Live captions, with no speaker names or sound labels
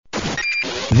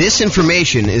This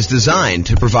information is designed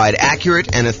to provide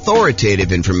accurate and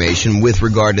authoritative information with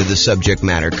regard to the subject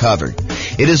matter covered.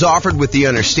 It is offered with the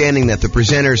understanding that the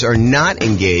presenters are not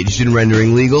engaged in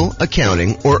rendering legal,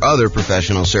 accounting, or other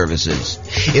professional services.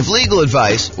 If legal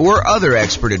advice or other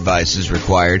expert advice is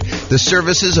required, the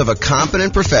services of a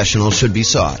competent professional should be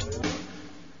sought.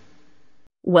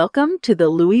 Welcome to the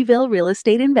Louisville Real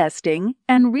Estate Investing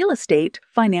and Real Estate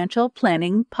Financial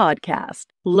Planning Podcast.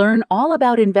 Learn all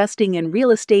about investing in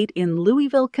real estate in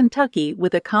Louisville, Kentucky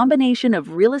with a combination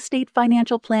of real estate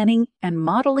financial planning and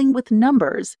modeling with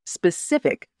numbers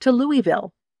specific to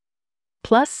Louisville.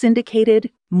 Plus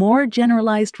syndicated, more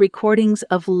generalized recordings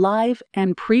of live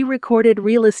and pre-recorded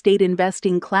real estate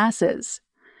investing classes.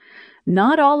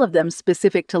 Not all of them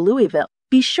specific to Louisville.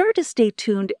 Be sure to stay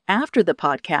tuned after the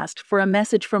podcast for a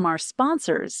message from our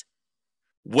sponsors.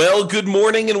 Well, good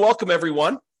morning and welcome,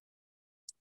 everyone.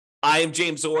 I am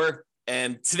James Orr,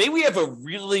 and today we have a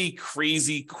really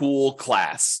crazy, cool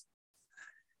class.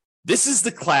 This is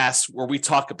the class where we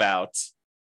talk about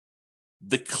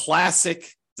the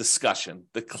classic discussion,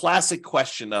 the classic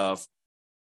question of,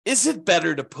 is it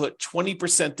better to put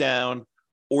 20% down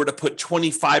or to put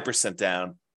 25%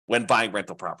 down when buying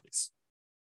rental properties?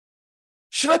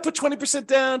 Should I put 20%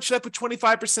 down? Should I put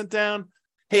 25% down?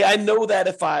 Hey, I know that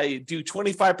if I do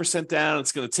 25% down,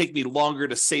 it's going to take me longer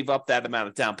to save up that amount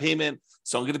of down payment.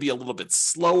 So I'm going to be a little bit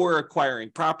slower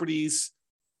acquiring properties.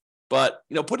 But,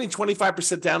 putting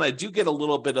 25% down, I do get a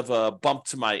little bit of a bump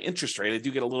to my interest rate. I do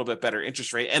get a little bit better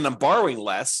interest rate, and I'm borrowing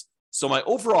less. So my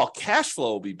overall cash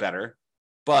flow will be better.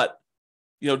 But,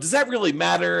 does that really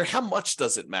matter? How much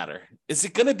does it matter? Is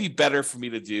it going to be better for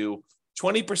me to do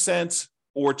 20%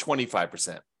 or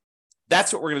 25%?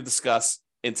 That's what we're going to discuss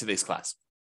in today's class.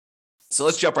 So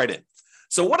let's jump right in.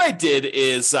 So what I did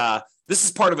is, this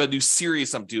is part of a new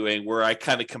series I'm doing where I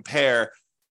kind of compare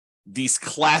these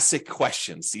classic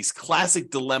questions, these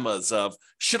classic dilemmas of,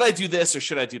 should I do this or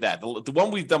should I do that? The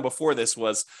one we've done before this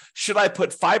was, should I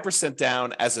put 5%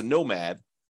 down as a nomad,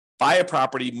 buy a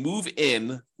property, move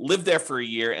in, live there for a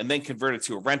year, and then convert it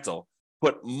to a rental,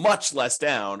 put much less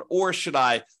down, or should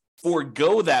I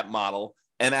forego that model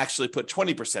and actually put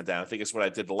 20% down? I think it's what I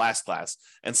did the last class.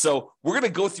 And so we're going to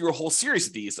go through a whole series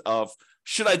of these of,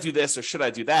 should I do this or should I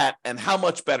do that? And how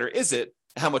much better is it?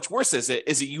 How much worse is it?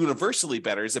 Is it universally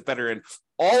better? Is it better in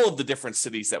all of the different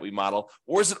cities that we model?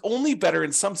 Or is it only better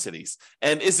in some cities?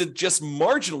 And is it just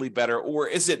marginally better? Or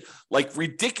is it like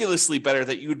ridiculously better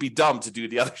that you would be dumb to do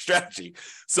the other strategy?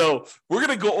 So we're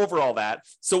going to go over all that.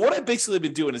 So what I've basically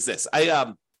been doing is this.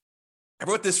 I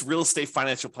wrote this real estate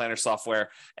financial planner software,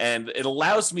 and it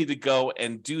allows me to go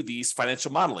and do these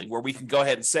financial modeling where we can go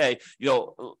ahead and say,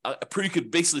 you could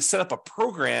basically set up a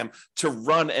program to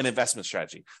run an investment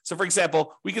strategy. So for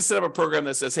example, we can set up a program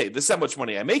that says, hey, this is how much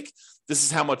money I make. This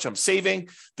is how much I'm saving.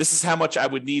 This is how much I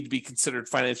would need to be considered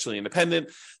financially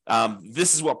independent.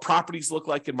 This is what properties look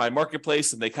like in my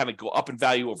marketplace, and they kind of go up in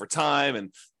value over time,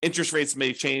 and interest rates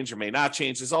may change or may not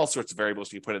change. There's all sorts of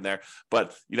variables you put in there,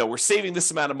 but we're saving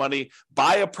this amount of money.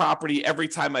 Buy a property every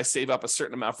time I save up a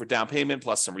certain amount for down payment,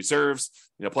 plus some reserves,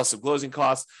 plus some closing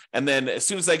costs. And then as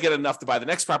soon as I get enough to buy the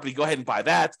next property, go ahead and buy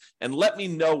that. And let me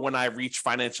know when I reach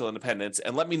financial independence,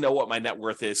 and let me know what my net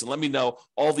worth is. And let me know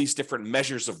all these different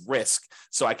measures of risk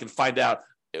so I can find out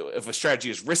if a strategy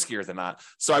is riskier than not.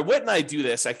 So I went and I do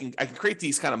this. I can create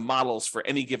these kind of models for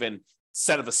any given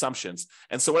set of assumptions.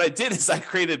 And so what I did is I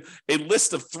created a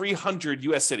list of 300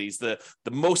 U.S. cities, the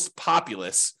most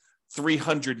populous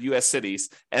 300 U.S. cities,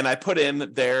 and I put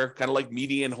in their kind of like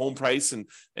median home price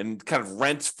and kind of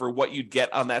rent for what you'd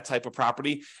get on that type of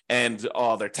property, and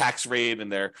their tax rate and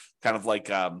their kind of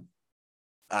like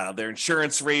their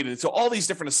insurance rate, and so all these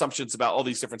different assumptions about all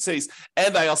these different cities.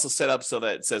 And I also set up so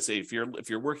that it says, hey, if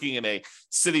you're working in a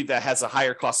city that has a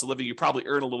higher cost of living, you probably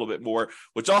earn a little bit more,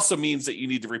 which also means that you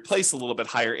need to replace a little bit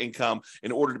higher income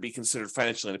in order to be considered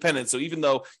financially independent. So even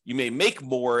though you may make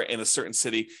more in a certain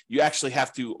city, you actually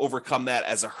have to overcome that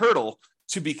as a hurdle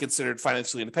to be considered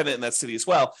financially independent in that city as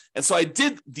well. And so I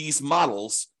did these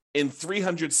models in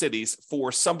 300 cities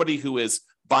for somebody who is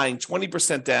buying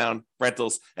 20% down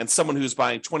rentals and someone who's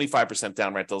buying 25%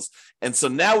 down rentals. And so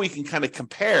now we can kind of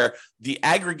compare the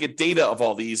aggregate data of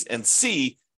all these and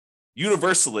see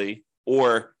universally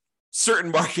or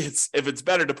certain markets if it's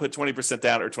better to put 20%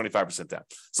 down or 25% down.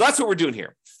 So that's what we're doing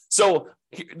here. So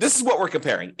this is what we're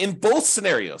comparing. In both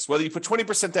scenarios, whether you put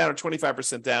 20% down or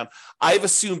 25% down, I've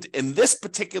assumed in this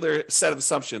particular set of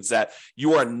assumptions that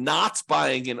you are not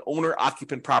buying an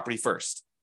owner-occupant property first.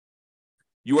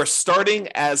 You are starting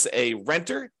as a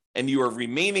renter and you are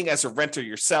remaining as a renter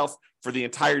yourself for the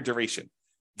entire duration.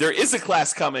 There is a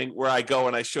class coming where I go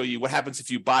and I show you what happens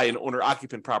if you buy an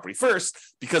owner-occupant property first,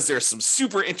 because there are some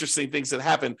super interesting things that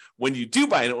happen when you do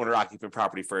buy an owner-occupant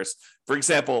property first. For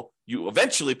example, you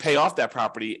eventually pay off that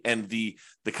property, and the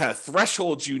kind of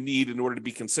thresholds you need in order to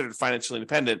be considered financially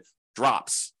independent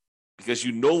drops, because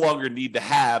you no longer need to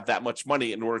have that much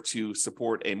money in order to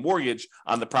support a mortgage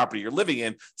on the property you're living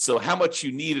in. So how much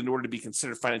you need in order to be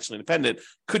considered financially independent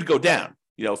could go down.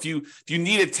 You know, if you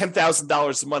needed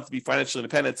 $10,000 a month to be financially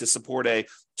independent to support a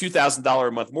 $2,000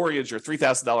 a month mortgage or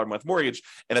 $3,000 a month mortgage,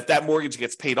 and if that mortgage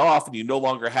gets paid off and you no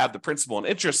longer have the principal and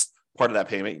interest part of that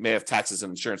payment, you may have taxes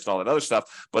and insurance and all that other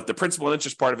stuff, but the principal and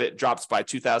interest part of it drops by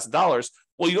 $2,000.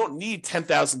 Well, you don't need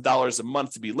 $10,000 a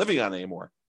month to be living on anymore.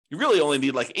 You really only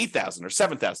need like $8,000 or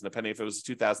 $7,000, depending if it was a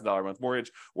 $2,000 a month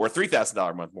mortgage or a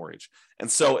 $3,000 a month mortgage. And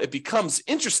so it becomes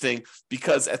interesting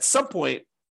because at some point,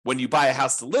 when you buy a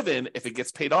house to live in, if it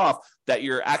gets paid off, that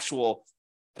your actual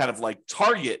kind of like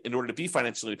target in order to be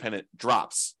financially independent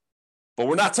drops. But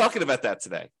we're not talking about that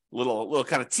today. Little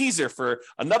kind of teaser for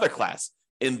another class.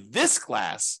 In this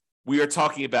class, we are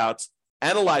talking about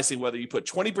analyzing whether you put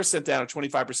 20% down or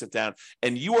 25% down,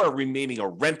 and you are remaining a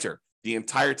renter the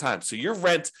entire time. So your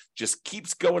rent just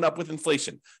keeps going up with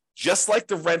inflation, just like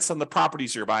the rents on the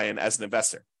properties you're buying as an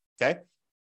investor, okay?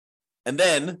 And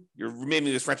then you're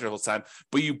remaining this renter the whole time,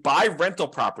 but you buy rental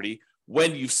property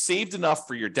when you've saved enough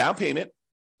for your down payment,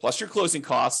 plus your closing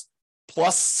costs,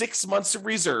 plus 6 months of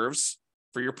reserves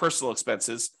for your personal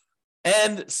expenses,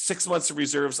 and 6 months of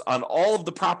reserves on all of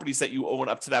the properties that you own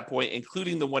up to that point,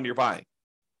 including the one you're buying.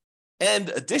 And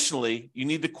additionally, you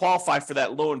need to qualify for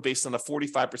that loan based on a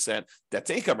 45% debt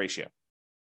to income ratio.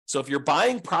 So if you're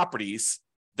buying properties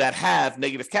that have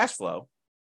negative cash flow,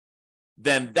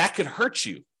 then that could hurt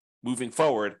you moving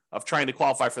forward of trying to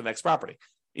qualify for the next property.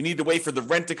 You need to wait for the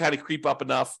rent to kind of creep up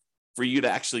enough for you to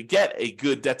actually get a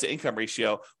good debt to income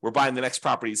ratio where buying the next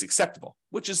property is acceptable,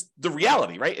 which is the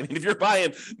reality, right? I mean, if you're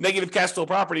buying negative cash flow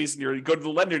properties and you go to the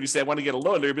lender and you say, I want to get a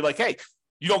loan, they'll be like, hey,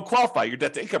 you don't qualify. Your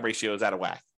debt to income ratio is out of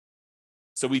whack.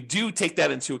 So we do take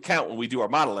that into account when we do our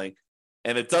modeling.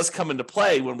 And it does come into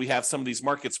play when we have some of these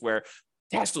markets where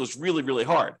cash flow is really, really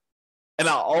hard. And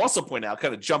I'll also point out,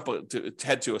 kind of jump to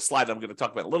head to a slide I'm going to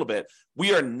talk about in a little bit,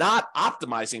 we are not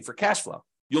optimizing for cash flow.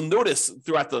 You'll notice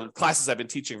throughout the classes I've been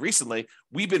teaching recently,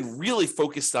 we've been really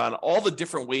focused on all the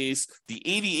different ways, the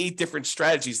 88 different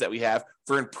strategies that we have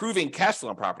for improving cash flow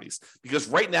on properties. Because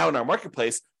right now in our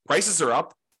marketplace, prices are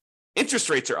up, interest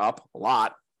rates are up a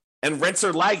lot, and rents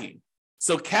are lagging.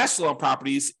 So cash flow on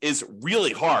properties is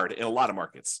really hard in a lot of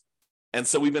markets. And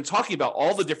so we've been talking about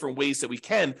all the different ways that we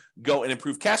can go and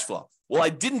improve cash flow. Well, I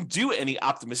didn't do any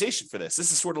optimization for this.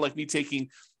 This is sort of like me taking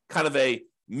kind of a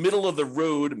middle of the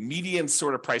road, median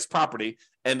sort of price property.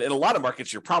 And in a lot of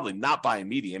markets, you're probably not buying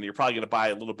median. You're probably going to buy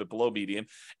a little bit below median.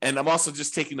 And I'm also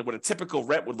just taking what a typical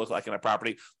rent would look like in a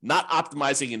property, not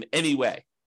optimizing in any way.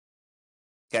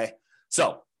 Okay.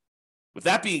 So with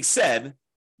that being said,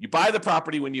 you buy the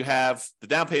property when you have the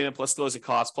down payment plus closing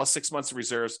costs, plus 6 months of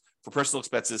reserves for personal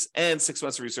expenses, and 6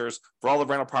 months of reserves for all the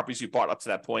rental properties you bought up to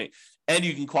that point. And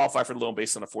you can qualify for the loan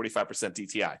based on a 45%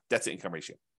 DTI, debt to income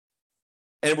ratio.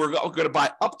 And we're going to buy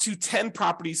up to 10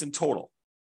 properties in total.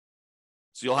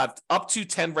 So you'll have up to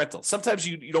 10 rentals. Sometimes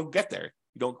you don't get there.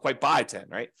 You don't quite buy 10,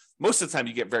 right? Most of the time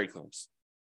you get very close.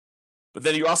 But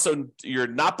then you're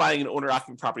not buying an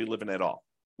owner-occupant property living at all.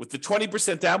 With the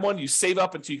 20% down one, you save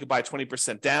up until you can buy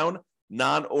 20% down,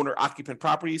 non-owner occupant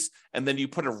properties, and then you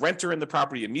put a renter in the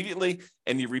property immediately,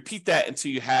 and you repeat that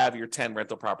until you have your 10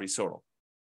 rental properties total,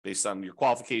 based on your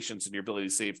qualifications and your ability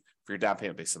to save for your down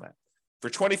payment based on that.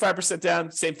 For 25% down,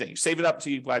 same thing. You save it up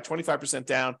until you buy 25%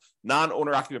 down,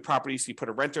 non-owner occupant properties, so you put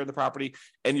a renter in the property,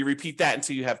 and you repeat that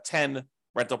until you have 10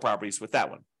 rental properties with that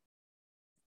one.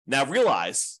 Now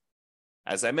realize,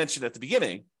 as I mentioned at the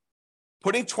beginning,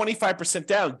 putting 25%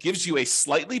 down gives you a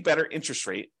slightly better interest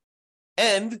rate.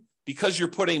 And because you're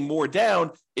putting more down,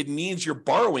 it means you're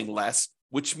borrowing less,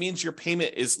 which means your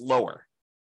payment is lower.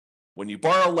 When you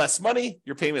borrow less money,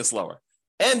 your payment is lower.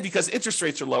 And because interest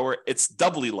rates are lower, it's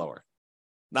doubly lower.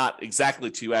 Not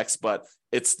exactly 2x, but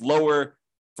it's lower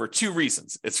for two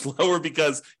reasons. It's lower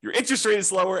because your interest rate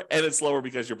is lower, and it's lower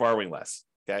because you're borrowing less.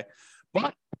 Okay.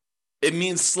 But it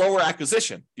means slower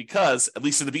acquisition because, at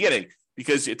least in the beginning,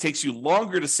 because it takes you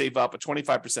longer to save up a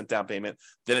 25% down payment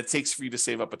than it takes for you to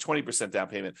save up a 20% down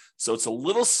payment. So it's a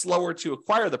little slower to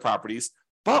acquire the properties,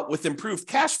 but with improved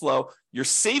cash flow, your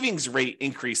savings rate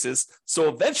increases. So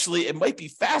eventually it might be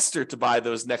faster to buy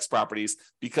those next properties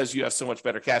because you have so much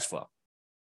better cash flow.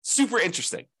 Super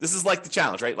interesting. This is like the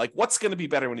challenge, right? Like, what's going to be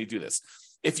better when you do this?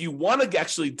 if you want to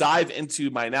actually dive into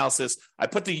my analysis, I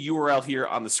put the URL here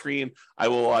on the screen. I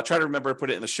will try to remember to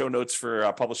put it in the show notes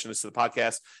for publishing this to the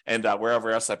podcast and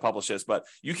wherever else I publish this. But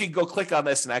you can go click on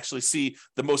this and actually see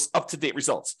the most up-to-date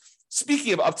results.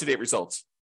 Speaking of up-to-date results,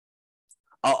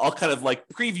 I'll kind of like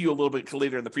preview a little bit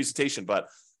later in the presentation, but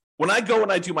when I go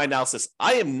and I do my analysis,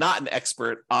 I am not an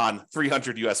expert on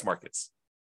 300 US markets,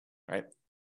 right?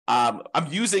 I'm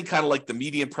using kind of like the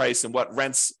median price and what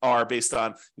rents are based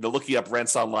on, looking up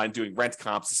rents online, doing rent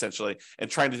comps essentially, and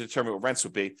trying to determine what rents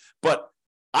would be. But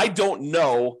I don't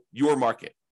know your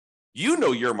market. You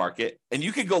know your market, and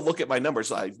you can go look at my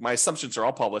numbers. My assumptions are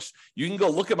all published. You can go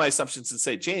look at my assumptions and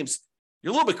say, James,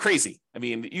 you're a little bit crazy. I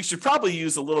mean, you should probably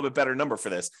use a little bit better number for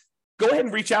this. Go ahead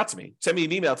and reach out to me. Send me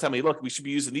an email. Tell me, look, we should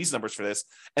be using these numbers for this.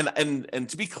 And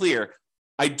to be clear,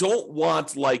 I don't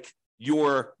want like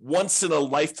your once in a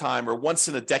lifetime or once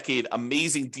in a decade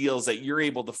amazing deals that you're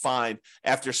able to find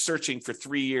after searching for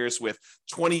 3 years with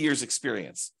 20 years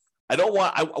experience.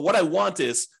 What I want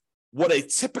is what a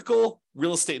typical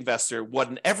real estate investor, what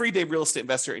an everyday real estate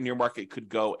investor in your market could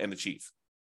go and achieve,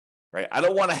 right? I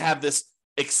don't want to have this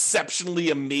exceptionally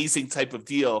amazing type of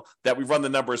deal that we run the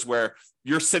numbers where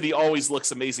your city always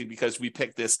looks amazing because we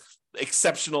picked this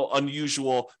exceptional,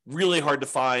 unusual, really hard to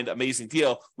find, amazing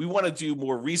deal. We want to do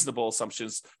more reasonable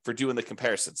assumptions for doing the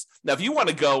comparisons. Now, if you want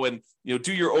to go and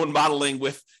do your own modeling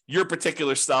with your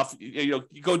particular stuff, you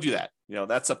go do that.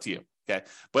 That's up to you. Okay.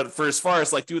 But for as far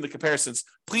as like doing the comparisons,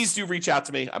 please do reach out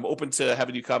to me. I'm open to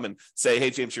having you come and say, hey,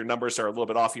 James, your numbers are a little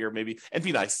bit off here, maybe, and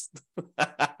be nice.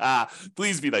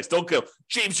 Please be nice. Don't go,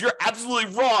 James, you're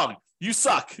absolutely wrong. You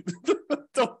suck.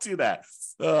 Don't do that.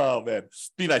 Oh, man.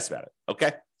 Be nice about it.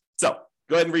 Okay. So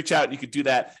go ahead and reach out and you could do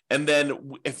that. And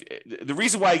then if the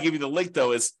reason why I gave you the link,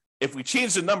 though, is if we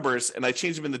change the numbers and I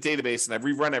change them in the database and I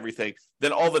rerun everything,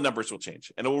 then all the numbers will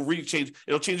change. And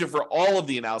it'll change it for all of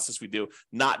the analysis we do,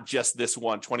 not just this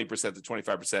one, 20% to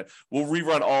 25%. We'll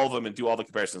rerun all of them and do all the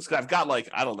comparisons. Because I've got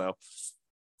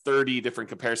 30 different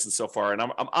comparisons so far, and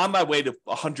I'm on my way to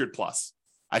 100 plus.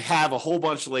 I have a whole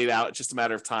bunch laid out. It's just a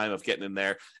matter of time of getting in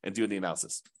there and doing the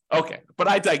analysis. Okay, but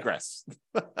I digress.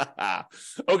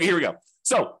 Okay, here we go.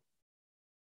 So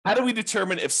how do we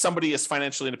determine if somebody is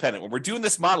financially independent? When we're doing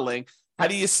this modeling, how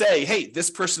do you say, hey, this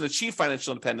person achieved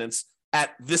financial independence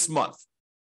at this month?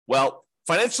 Well,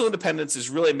 financial independence is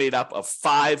really made up of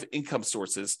 5 income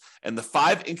sources, and the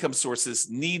 5 income sources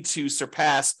need to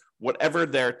surpass whatever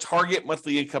their target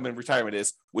monthly income in retirement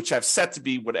is, which I've set to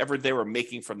be whatever they were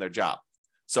making from their job.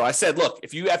 So I said, look,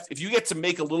 if you get to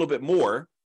make a little bit more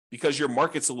because your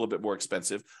market's a little bit more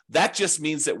expensive, that just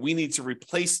means that we need to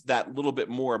replace that little bit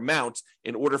more amount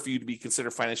in order for you to be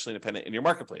considered financially independent in your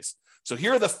marketplace. So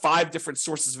here are the 5 different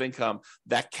sources of income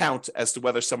that count as to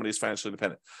whether somebody is financially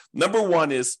independent. Number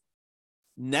 1 is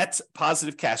net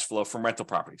positive cash flow from rental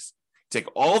properties. Take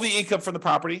all the income from the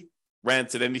property,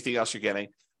 rent, and anything else you're getting,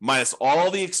 minus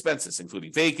all the expenses,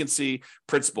 including vacancy,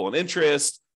 principal and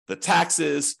interest, the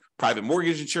taxes, private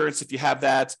mortgage insurance if you have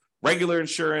that, regular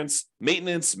insurance,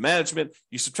 maintenance, management.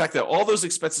 You subtract out all those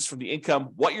expenses from the income.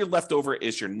 What you're left over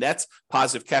is your net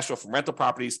positive cash flow from rental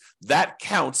properties. That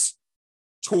counts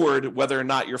toward whether or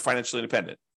not you're financially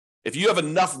independent. If you have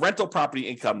enough rental property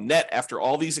income net after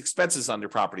all these expenses on your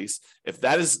properties, if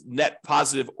that is net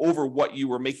positive over what you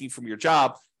were making from your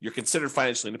job, you're considered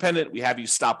financially independent. We have you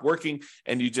stop working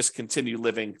and you just continue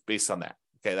living based on that.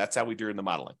 Okay, that's how we do in the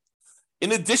modeling.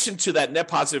 In addition to that net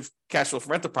positive cash flow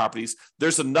from rental properties,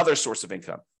 there's another source of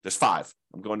income. There's 5.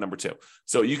 I'm going number 2.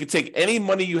 So you can take any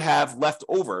money you have left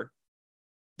over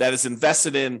that is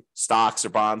invested in stocks or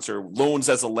bonds or loans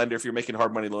as a lender, if you're making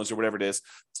hard money loans or whatever it is,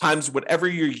 times whatever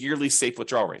your yearly safe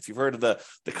withdrawal rate. If you've heard of the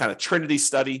kind of Trinity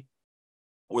study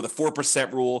or the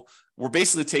 4% rule, we're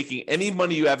basically taking any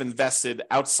money you have invested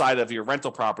outside of your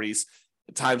rental properties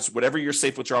times whatever your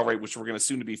safe withdrawal rate, which we're going to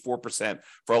assume to be 4%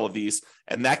 for all of these.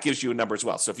 And that gives you a number as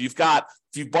well. So if you've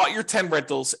bought your 10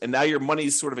 rentals and now your money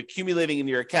is sort of accumulating in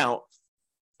your account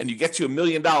and you get to $1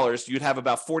 million, you'd have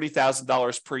about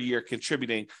 $40,000 per year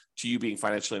contributing to you being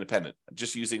financially independent.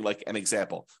 Just using like an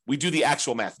example. We do the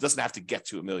actual math. It doesn't have to get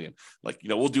to $1 million.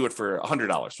 We'll do it for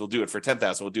 $100. We'll do it for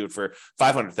 $10,000. We'll do it for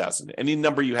 $500,000. Any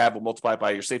number you have, we'll multiply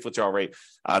by your safe withdrawal rate,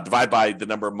 divide by the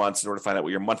number of months in order to find out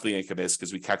what your monthly income is,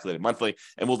 because we calculate it monthly,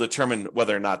 and we'll determine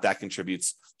whether or not that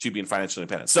contributes to being financially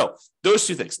independent. So those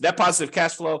 2 things, net positive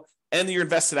cash flow and your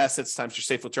invested assets times your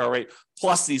safe withdrawal rate,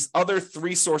 plus these other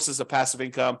 3 sources of passive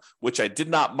income, which I did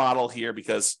not model here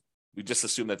because we just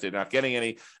assume that they're not getting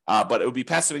any, but it would be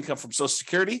passive income from Social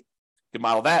Security. You can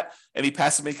model that. Any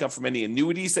passive income from any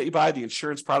annuities that you buy, the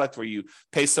insurance product where you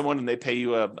pay someone and they pay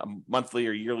you a monthly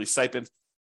or yearly stipend.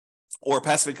 or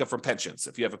passive income from pensions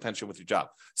if you have a pension with your job.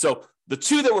 So the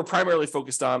two that we're primarily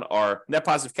focused on are net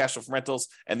positive cash flow from rentals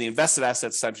and the invested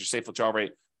assets times your safe withdrawal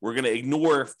rate. We're going to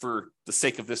ignore, for the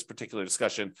sake of this particular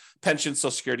discussion, pensions,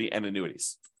 Social Security, and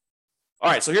annuities. All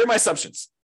right, so here are my assumptions.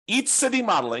 Each city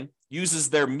modeling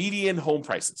uses their median home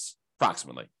prices,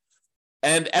 approximately,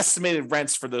 and estimated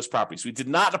rents for those properties. We did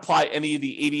not apply any of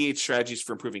the 88 strategies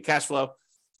for improving cash flow.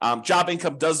 Job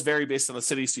income does vary based on the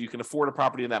city, so you can afford a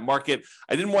property in that market.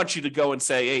 I didn't want you to go and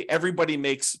say, hey, everybody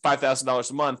makes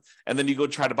 $5,000 a month, and then you go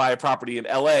try to buy a property in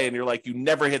LA, and you're like, you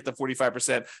never hit the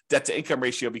 45% debt to income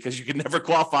ratio because you can never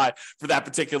qualify for that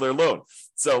particular loan.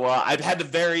 So I've had to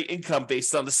vary income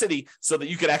based on the city so that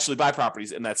you could actually buy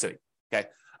properties in that city, okay?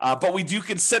 But we do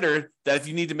consider that if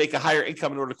you need to make a higher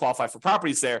income in order to qualify for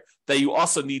properties there, that you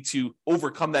also need to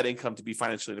overcome that income to be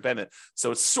financially independent. So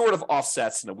it sort of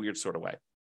offsets in a weird sort of way.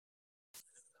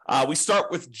 We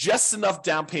start with just enough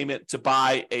down payment to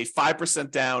buy a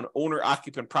 5% down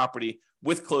owner-occupant property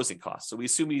with closing costs. So we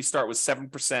assume you start with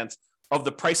 7% of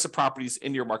the price of properties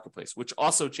in your marketplace, which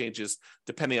also changes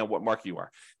depending on what market you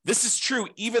are. This is true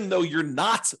even though you're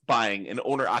not buying an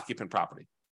owner-occupant property,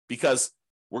 because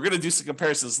we're going to do some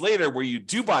comparisons later where you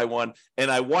do buy one, and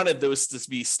I wanted those to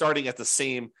be starting at the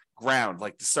same ground,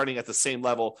 like starting at the same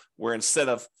level, where instead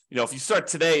of, if you start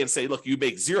today and say, look, you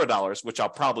make $0, which I'll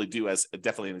probably do as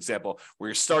definitely an example, where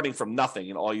you're starting from nothing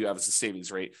and all you have is a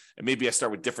savings rate, and maybe I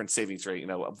start with different savings rate,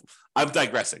 I'm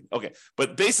digressing. Okay.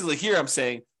 But basically here I'm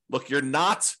saying, look, you're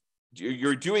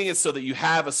doing it so that you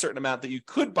have a certain amount that you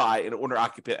could buy an owner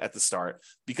occupant at the start,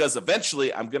 because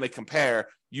eventually I'm going to compare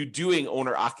you doing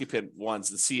owner occupant ones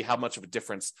and see how much of a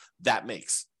difference that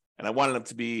makes. And I wanted them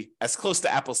to be as close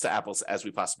to apples as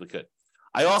we possibly could.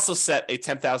 I also set a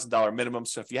 $10,000 minimum.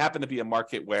 So if you happen to be a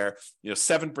market where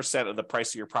 7% of the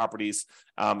price of your properties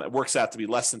it works out to be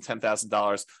less than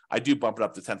 $10,000, I do bump it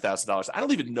up to $10,000. I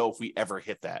don't even know if we ever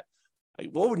hit that.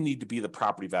 What would need to be the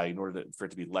property value in order for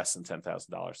it to be less than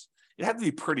 $10,000? It had to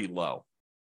be pretty low.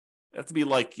 It had to be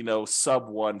like sub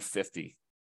 150.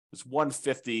 It's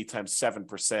 150 times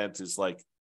 7% is like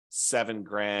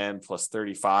 $7,000 plus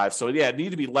 35. So yeah, it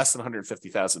needed to be less than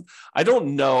 150,000. I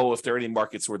don't know if there are any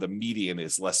markets where the median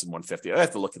is less than 150. I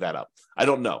have to look that up. I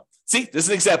don't know. See, this is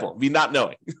an example of me not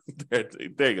knowing. there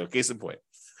you go. Case in point.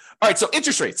 All right. So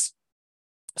interest rates.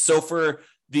 So for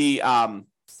the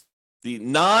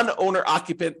non-owner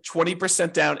occupant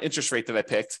 20% down interest rate that I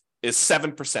picked is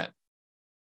 7%.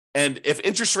 And if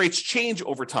interest rates change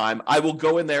over time, I will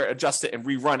go in there, adjust it, and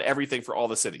rerun everything for all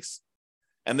the cities.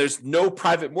 And there's no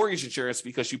private mortgage insurance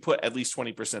because you put at least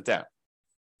 20% down.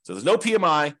 So there's no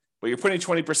PMI, but you're putting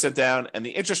 20% down, and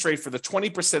the interest rate for the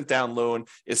 20% down loan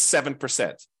is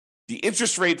 7%. The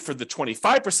interest rate for the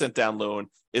 25% down loan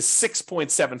is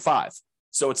 6.75.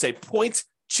 So it's a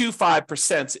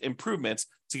 0.25% improvement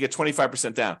to get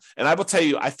 25% down. And I will tell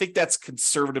you, I think that's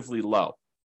conservatively low.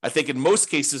 I think in most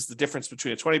cases, the difference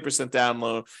between a 20% down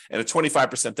loan and a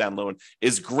 25% down loan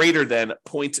is greater than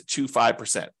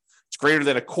 0.25%. It's greater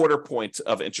than a quarter point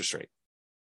of interest rate.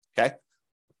 Okay.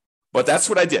 But that's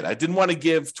what I did. I didn't want to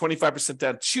give 25%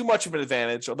 down too much of an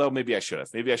advantage, although maybe I should have.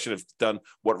 Maybe I should have done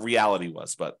what reality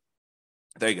was, but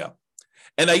there you go.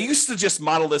 And I used to just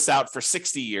model this out for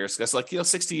 60 years. Because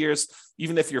 60 years,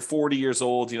 even if you're 40 years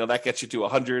old, that gets you to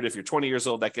 100. If you're 20 years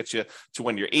old, that gets you to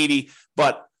when you're 80.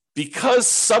 But because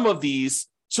some of these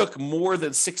took more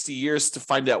than 60 years to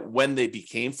find out when they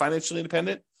became financially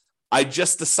independent, I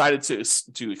just decided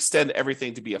to extend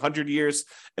everything to be 100 years.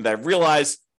 And I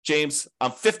realized, James,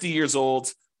 I'm 50 years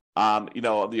old.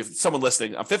 If someone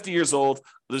listening, I'm 50 years old.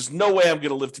 There's no way I'm going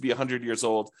to live to be 100 years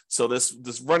old. So this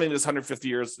running this 150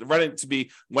 years, running to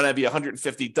be when I be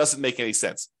 150 doesn't make any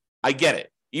sense. I get it.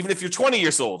 Even if you're 20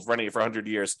 years old, running it for 100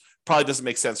 years probably doesn't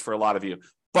make sense for a lot of you.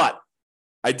 But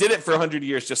I did it for 100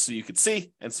 years just so you could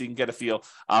see and so you can get a feel.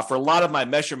 For a lot of my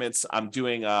measurements, I'm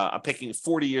picking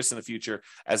 40 years in the future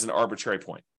as an arbitrary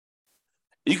point.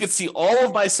 You can see all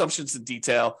of my assumptions in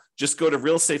detail. Just go to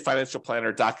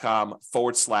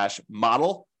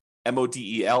realestatefinancialplanner.com/model,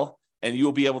 MODEL, and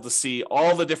you'll be able to see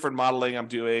all the different modeling I'm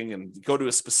doing and go to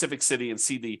a specific city and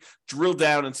see the drill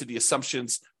down into the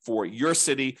assumptions for your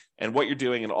city and what you're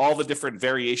doing and all the different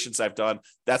variations I've done.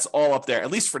 That's all up there, at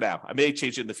least for now. I may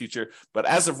change it in the future, but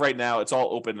as of right now, it's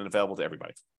all open and available to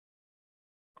everybody.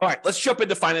 All right, let's jump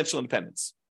into financial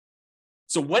independence.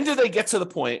 So when do they get to the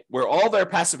point where all their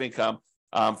passive income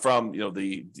from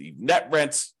the net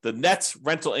rent, the net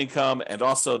rental income, and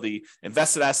also the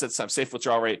invested assets times safe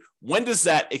withdrawal rate, when does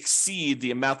that exceed the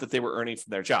amount that they were earning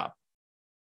from their job?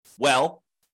 Well,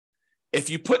 if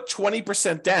you put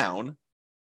 20% down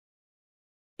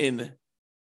in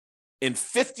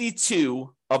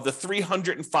 52 of the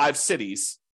 305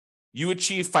 cities, you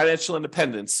achieve financial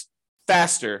independence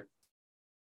faster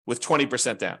with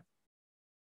 20% down.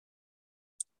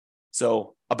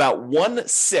 So about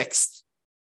 1/6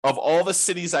 of all the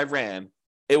cities I ran,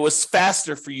 it was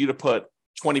faster for you to put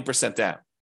 20% down.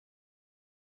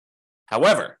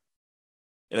 However,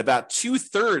 in about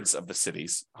 2/3 of the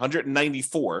cities,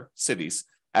 194 cities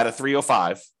out of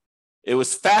 305, it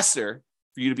was faster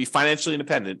for you to be financially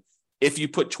independent if you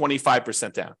put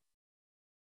 25% down.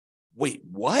 Wait,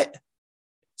 what?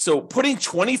 So putting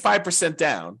 25%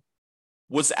 down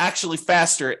was actually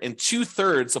faster in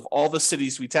 2/3 of all the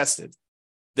cities we tested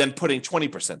than putting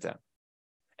 20% down.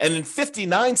 And in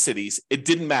 59 cities, it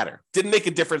didn't matter. Didn't make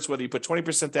a difference whether you put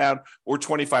 20% down or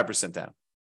 25% down.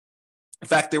 In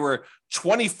fact, there were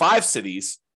 25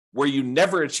 cities where you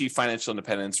never achieved financial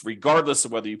independence, regardless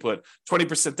of whether you put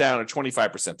 20% down or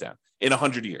 25% down in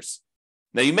 100 years.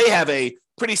 Now, you may have a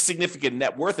pretty significant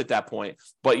net worth at that point,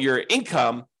 but your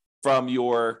income from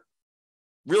your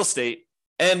real estate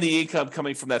and the income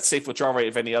coming from that safe withdrawal rate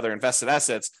of any other invested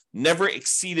assets never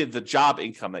exceeded the job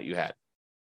income that you had.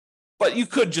 But you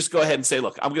could just go ahead and say,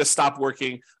 look, I'm going to stop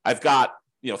working. I've got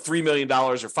 $3 million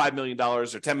or $5 million or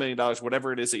 $10 million,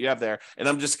 whatever it is that you have there, and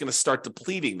I'm just going to start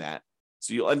depleting that.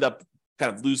 So you'll end up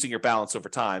kind of losing your balance over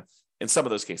time in some of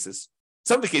those cases.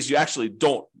 Some of the cases you actually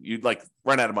don't, you'd like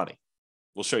run out of money.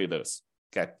 We'll show you those.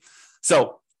 Okay.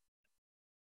 So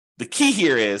the key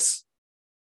here is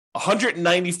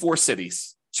 194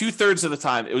 cities, 2/3 of the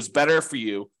time, it was better for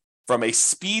you from a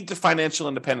speed to financial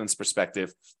independence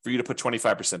perspective for you to put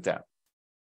 25% down.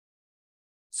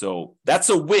 So that's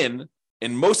a win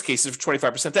in most cases for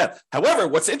 25% down. However,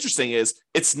 what's interesting is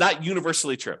it's not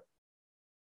universally true.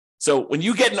 So when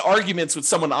you get in arguments with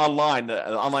someone online,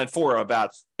 an online forum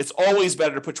about it's always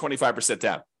better to put 25%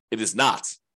 down, it is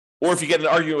not. Or if you get in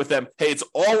an argument with them, hey, it's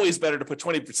always better to put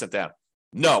 20% down.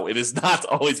 No, it is not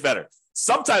always better.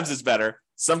 Sometimes it's better,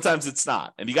 sometimes it's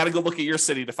not. And you got to go look at your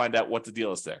city to find out what the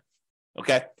deal is there.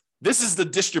 Okay? This is the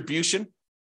distribution.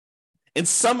 In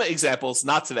some examples,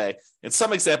 not today, in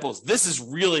some examples, this is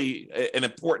really an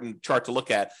important chart to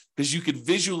look at because you could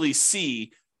visually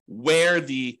see where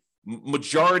the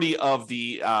majority of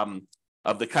the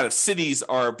kind of cities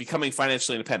are becoming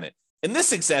financially independent. In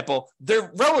this example,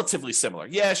 they're relatively similar.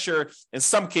 Yeah, sure. In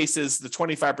some cases, the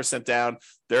 25% down,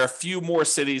 there are a few more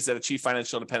cities that achieve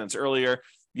financial independence earlier.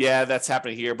 Yeah, that's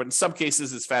happening here. But in some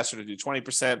cases, it's faster to do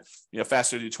 20%,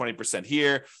 faster to do 20%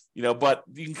 here, but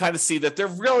you can kind of see that they're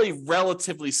really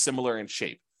relatively similar in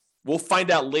shape. We'll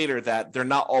find out later that they're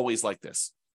not always like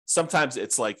this. Sometimes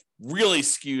it's like really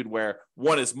skewed where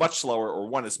one is much slower or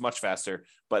one is much faster.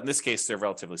 But in this case, they're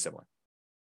relatively similar.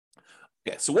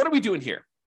 Okay, so what are we doing here?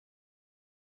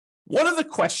 One of the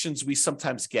questions we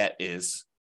sometimes get is,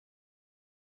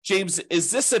 James,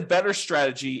 is this a better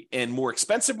strategy in more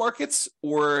expensive markets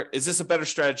or is this a better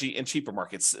strategy in cheaper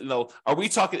markets? Are we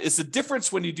talking, is the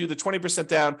difference when you do the 20%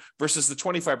 down versus the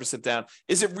 25% down,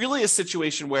 is it really a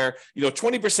situation where,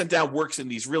 20% down works in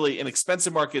these really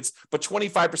inexpensive markets, but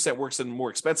 25% works in more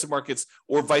expensive markets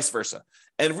or vice versa?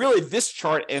 And really this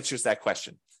chart answers that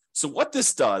question. So what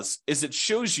this does is it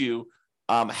shows you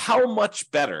how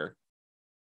much better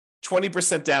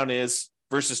 20% down is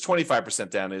versus 25%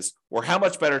 down is, or how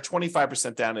much better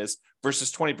 25% down is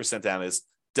versus 20% down is,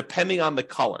 depending on the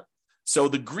color. So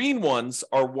the green ones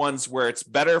are ones where it's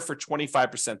better for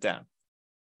 25% down.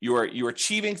 You're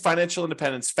achieving financial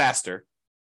independence faster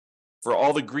for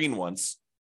all the green ones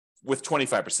with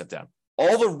 25% down.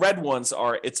 All the red ones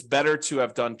are it's better to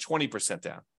have done 20%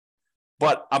 down.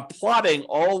 But I'm plotting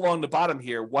all along the bottom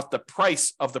here what the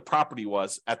price of the property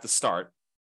was at the start.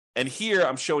 And here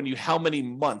I'm showing you how many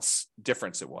months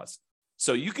difference it was.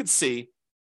 So you can see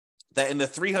that in the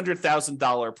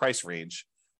 $300,000 price range,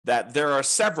 that there are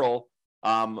several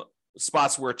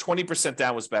spots where 20%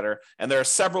 down was better, and there are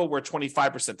several where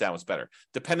 25% down was better,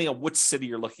 depending on which city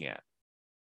you're looking at.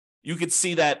 You could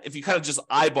see that if you kind of just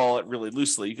eyeball it really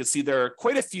loosely, you can see there are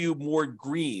quite a few more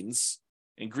greens,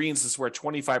 and greens is where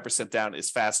 25% down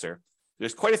is faster.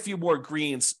 There's quite a few more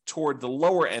greens toward the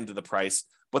lower end of the price,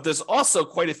 but there's also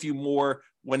quite a few more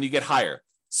when you get higher.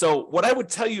 So what I would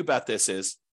tell you about this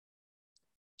is,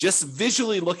 just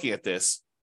visually looking at this,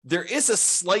 there is a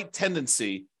slight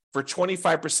tendency for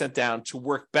 25% down to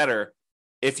work better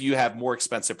if you have more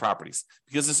expensive properties,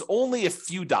 because there's only a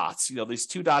few dots, these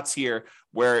two dots here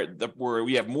where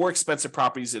we have more expensive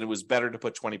properties and it was better to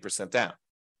put 20% down.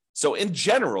 So in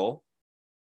general,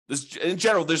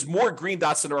 there's more green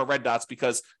dots than there are red dots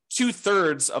because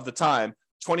 2/3 of the time,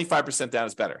 25% down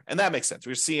is better. And that makes sense.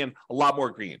 We're seeing a lot more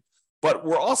green. But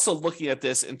we're also looking at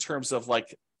this in terms of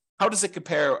like how does it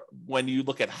compare when you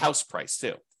look at house price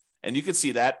too? And you can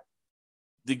see that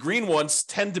the green ones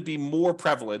tend to be more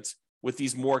prevalent with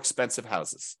these more expensive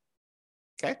houses.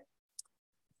 Okay.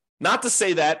 Not to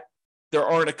say that there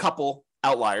aren't a couple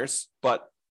outliers,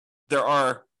 but there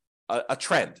are a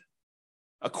trend,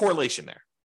 a correlation there.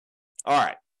 All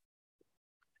right.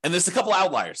 And there's a couple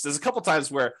outliers. There's a couple times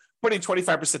where putting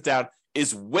 25% down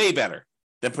is way better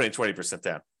than putting 20%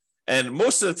 down. And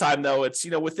most of the time, though, it's,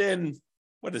 within,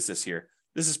 what is this here?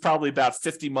 This is probably about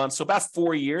 50 months, so about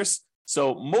 4 years.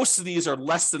 So most of these are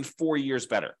less than 4 years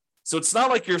better. So it's not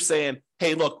like you're saying,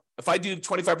 hey, look, if I do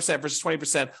 25% versus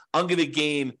 20%, I'm going to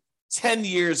gain 10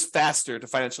 years faster to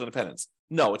financial independence.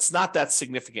 No, it's not that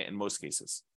significant in most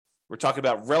cases. We're talking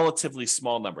about relatively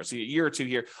small numbers, a year or two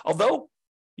here. Although,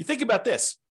 you think about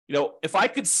this, if I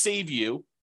could save you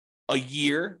a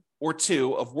year or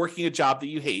two of working a job that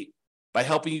you hate by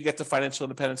helping you get to financial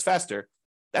independence faster,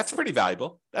 that's pretty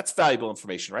valuable. That's valuable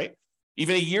information, right?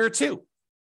 Even a year or two,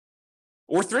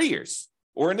 or 3 years,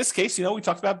 or in this case, we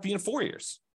talked about being 4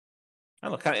 years. I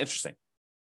don't know, kind of interesting.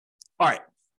 All right,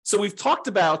 so we've talked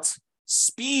about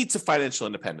speed to financial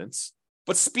independence,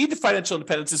 but speed to financial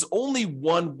independence is only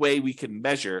one way we can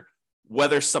measure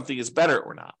whether something is better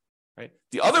or not, right?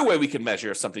 The other way we can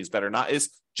measure if something's better or not is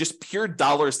just pure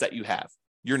dollars that you have,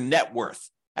 your net worth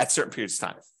at certain periods of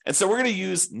time. And so we're going to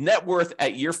use net worth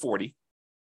at year 40,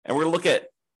 and we're going to look at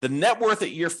the net worth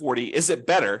at year 40. Is it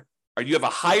better, or do you have a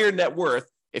higher net worth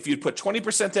if you put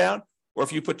 20% down or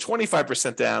if you put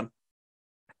 25% down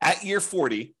at year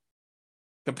 40,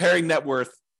 comparing net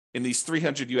worth in these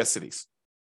 300 US cities?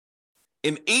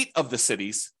 In 8 of the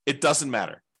cities, it doesn't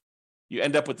matter. You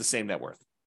end up with the same net worth,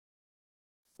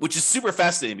 which is super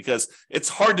fascinating because it's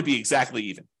hard to be exactly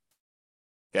even.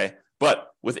 Okay. But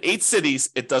with 8 cities,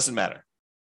 it doesn't matter.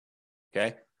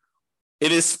 Okay.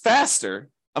 It is faster.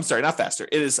 I'm sorry, not faster.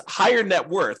 It is higher net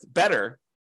worth, better.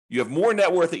 You have more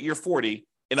net worth at year 40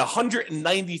 in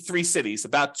 193 cities,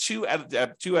 about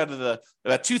about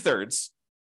 2/3,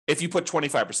 if you put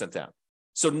 25% down.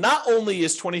 So not only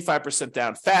is 25%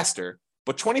 down faster,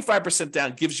 but 25%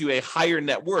 down gives you a higher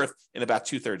net worth in about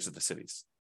 2/3 of the cities.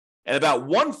 And about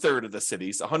 1/3 of the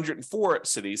cities, 104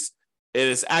 cities, it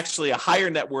is actually a higher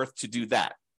net worth to do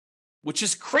that, which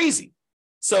is crazy.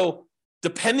 So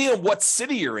depending on what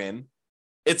city you're in,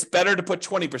 it's better to put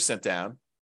 20% down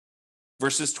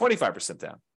versus 25%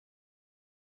 down.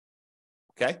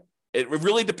 Okay? It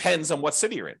really depends on what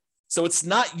city you're in. So it's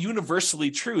not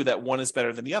universally true that one is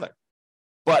better than the other.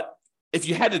 But if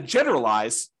you had to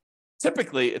generalize,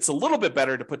 typically it's a little bit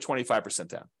better to put 25%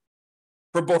 down.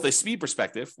 From both a speed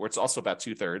perspective, where it's also about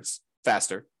 2/3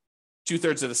 faster,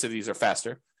 2/3 of the cities are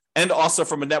faster, and also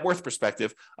from a net worth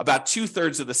perspective, about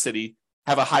 2/3 of the city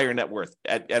have a higher net worth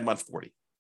at month 40.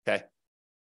 Okay.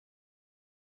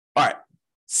 All right.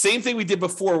 Same thing we did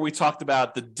before. We talked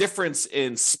about the difference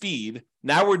in speed.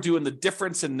 Now we're doing the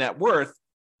difference in net worth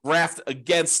graphed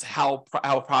against how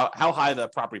high the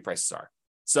property prices are.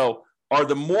 So are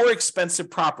the more expensive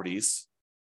properties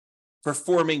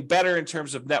performing better in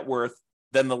terms of net worth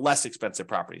than the less expensive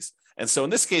properties? And so in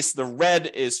this case, the red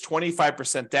is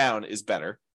 25% down is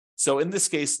better. So in this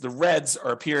case, the reds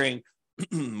are appearing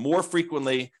more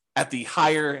frequently at the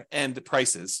higher end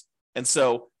prices. And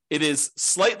so it is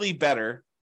slightly better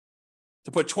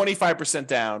to put 25%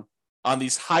 down on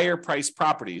these higher priced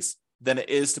properties than it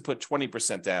is to put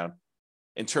 20% down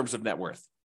in terms of net worth.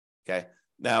 Okay.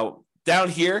 Now down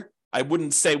here, I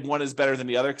wouldn't say one is better than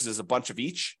the other because there's a bunch of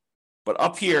each, but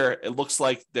up here, it looks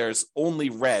like there's only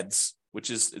reds, which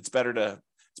is, it's better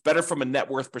from a net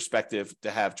worth perspective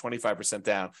to have 25%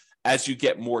 down as you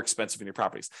get more expensive in your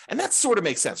properties. And that sort of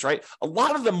makes sense, right? A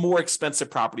lot of the more expensive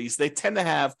properties, they tend to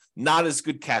have not as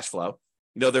good cash flow.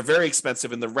 They're very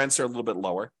expensive and the rents are a little bit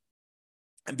lower.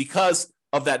 And because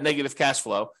of that negative cash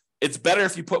flow, it's better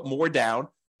if you put more down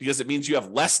because it means you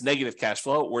have less negative cash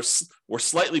flow or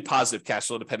slightly positive cash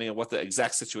flow, depending on what the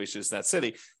exact situation is in that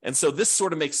city. And so this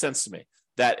sort of makes sense to me,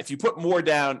 that if you put more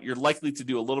down, you're likely to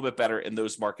do a little bit better in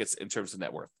those markets in terms of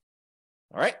net worth.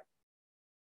 All right.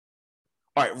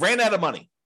 Ran out of money.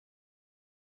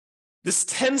 This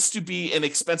tends to be in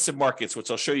expensive markets, which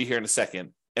I'll show you here in a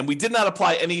second. And we did not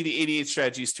apply any of the 88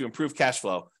 strategies to improve cash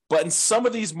flow. But in some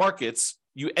of these markets,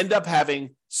 you end up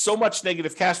having so much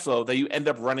negative cash flow that you end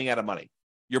up running out of money.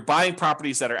 You're buying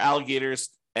properties that are alligators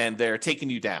and they're taking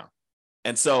you down.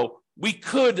 And so we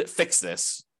could fix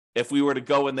this if we were to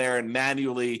go in there and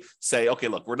manually say, okay,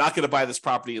 look, we're not going to buy this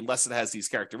property unless it has these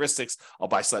characteristics. I'll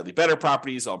buy slightly better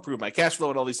properties. I'll improve my cash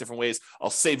flow in all these different ways. I'll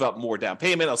save up more down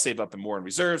payment. I'll save up more in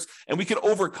reserves. And we can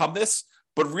overcome this.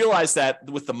 but realize that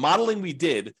with the modeling we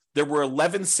did, there were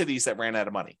 11 cities that ran out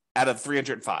of money out of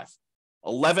 305.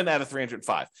 11 out of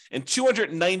 305. In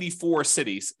 294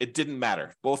 cities, it didn't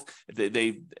matter.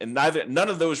 None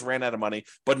of those ran out of money,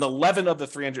 but in 11 of the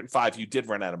 305, you did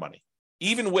run out of money,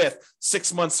 even with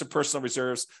 6 months of personal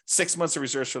reserves, 6 months of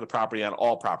reserves for the property on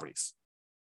all properties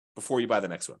before you buy the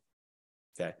next one.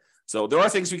 Okay. So there are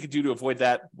things we could do to avoid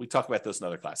that. We talk about those in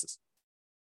other classes.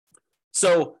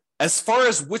 So as far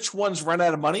as which ones run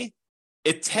out of money,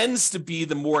 it tends to be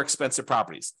the more expensive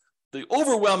properties. The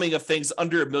overwhelming of things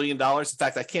under $1 million. In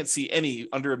fact, I can't see any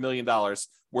under $1 million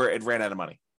where it ran out of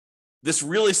money. This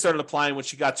really started applying when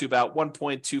she got to about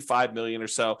 1.25 million or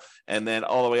so, and then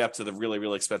all the way up to the really,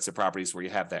 really expensive properties where you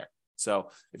have there.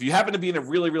 So if you happen to be in a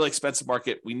really, really expensive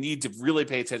market, we need to really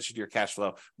pay attention to your cash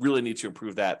flow, really need to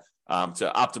improve that,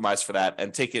 to optimize for that,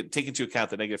 and take into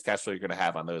account the negative cash flow you're going to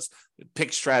have on those.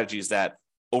 Pick strategies that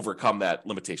overcome that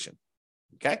limitation.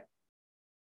 Okay?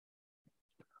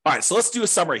 All right, so let's do a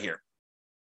summary here.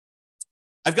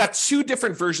 I've got two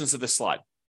different versions of this slide.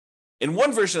 In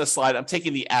one version of the slide, I'm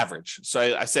taking the average. So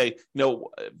I say,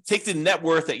 take the net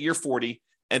worth at year 40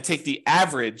 and take the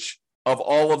average of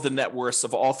all of the net worths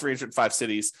of all 305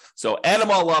 cities. So add them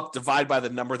all up, divide by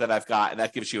the number that I've got, and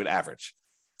that gives you an average.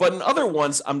 But in other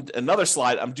ones, another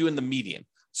slide, I'm doing the median.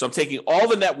 So I'm taking all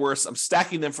the net worths, I'm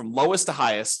stacking them from lowest to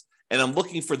highest, and I'm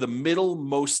looking for the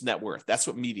middle-most net worth. That's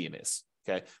what median is,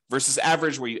 okay? Versus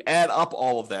average, where you add up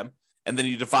all of them, and then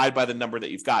you divide by the number that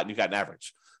you've got, and you've got an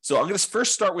average. So I'm going to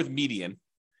first start with median,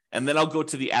 and then I'll go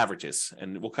to the averages,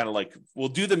 and we'll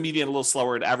do the median a little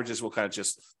slower, and averages we'll kind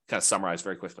of summarize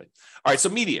very quickly. All right, so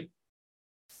median.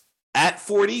 At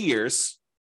 40 years,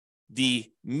 the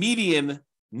median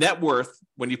net worth,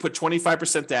 when you put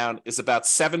 25% down, is about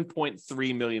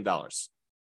 $7.3 million.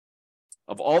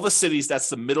 Of all the cities, that's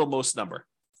the middlemost number.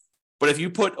 But if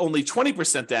you put only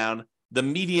 20% down, the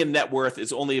median net worth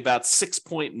is only about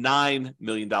 $6.9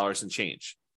 million and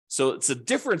change. So it's a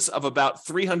difference of about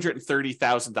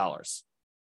 $330,000,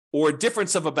 or a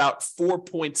difference of about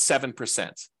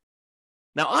 4.7%.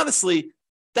 Now, honestly,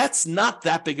 that's not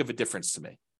that big of a difference to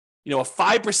me. A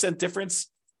 5% difference,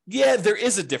 yeah, there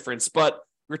is a difference, but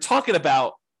we're talking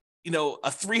about, a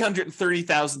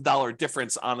 $330,000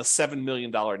 difference on a $7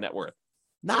 million net worth.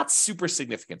 Not super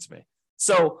significant to me.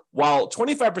 So while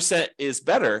 25% is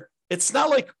better, it's not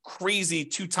like crazy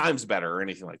 2 times better or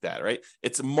anything like that, right?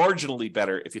 It's marginally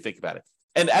better if you think about it.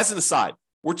 And as an aside,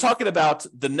 we're talking about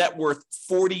the net worth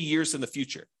 40 years in the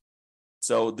future.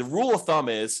 So the rule of thumb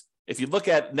is, if you look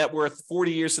at net worth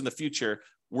 40 years in the future,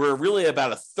 we're really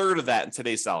about a third of that in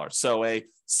today's dollars. So a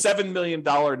 $7 million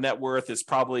net worth is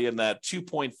probably in that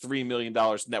 $2.3 million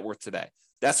net worth today.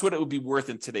 That's what it would be worth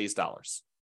in today's dollars.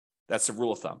 That's the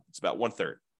rule of thumb. It's about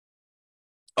 1/3.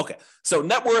 Okay, so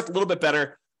net worth, a little bit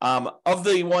better. Of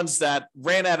the ones that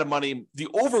ran out of money, the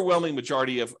overwhelming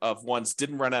majority of ones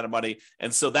didn't run out of money.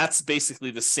 And so that's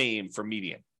basically the same for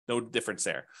median. No difference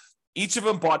there. Each of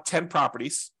them bought 10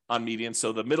 properties on median.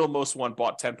 So the middlemost one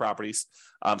bought 10 properties.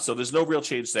 So there's no real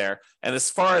change there. And as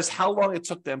far as how long it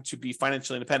took them to be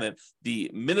financially independent,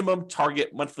 the minimum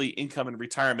target monthly income and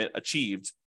retirement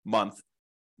achieved month,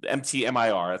 the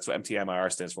MTMIR, that's what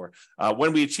MTMIR stands for.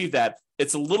 When we achieve that,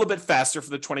 it's a little bit faster for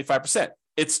the 25%.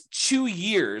 It's 2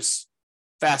 years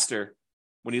faster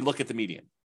when you look at the median.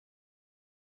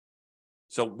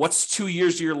 So what's 2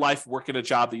 years of your life working a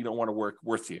job that you don't want to work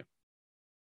worth to you?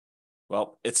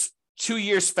 Well, it's 2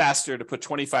 years faster to put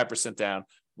 25% down,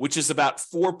 which is about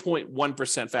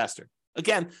 4.1% faster.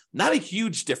 Again, not a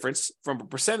huge difference from a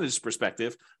percentage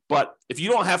perspective, but if you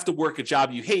don't have to work a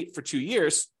job you hate for 2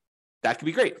 years, that could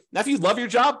be great. Now, if you love your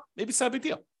job, maybe it's not a big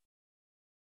deal.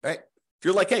 Right? If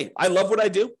you're like, hey, I love what I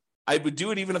do, I would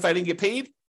do it even if I didn't get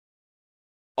paid,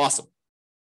 awesome.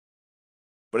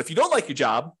 But if you don't like your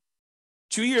job,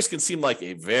 2 years can seem like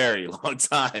a very long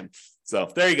time.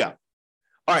 So there you go.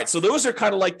 All right, so those are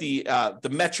kind of like the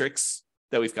metrics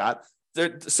that we've got.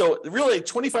 So really,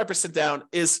 25% down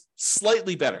is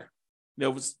slightly better. It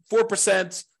was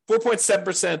 4%,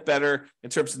 4.7% better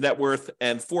in terms of net worth,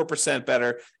 and 4%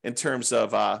 better in terms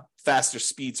of faster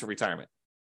speed to retirement,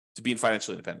 to being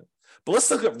financially independent. But let's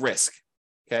look at risk.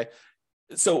 Okay,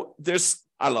 so there's,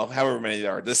 I don't know, however many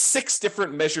there are. There's 6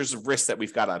 different measures of risk that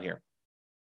we've got on here.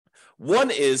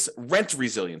 One is rent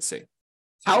resiliency.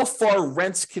 How far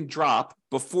rents can drop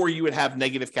before you would have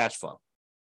negative cash flow.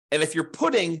 And if you're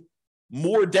putting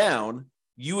more down,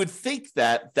 you would think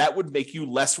that that would make you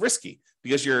less risky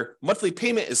because your monthly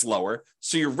payment is lower.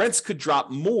 So your rents could drop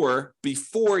more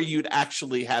before you'd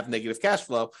actually have negative cash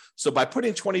flow. So by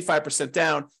putting 25%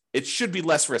 down, it should be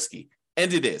less risky.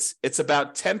 And it is. It's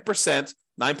about 10%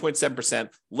 9.7%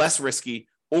 less risky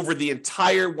over the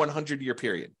entire 100-year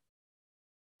period.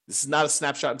 This is not a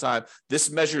snapshot in time. This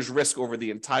measures risk over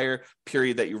the entire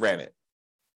period that you ran it.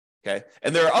 Okay.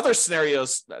 And there are other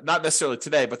scenarios, not necessarily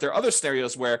today, but there are other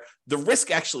scenarios where the risk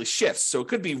actually shifts. So it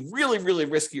could be really, really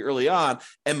risky early on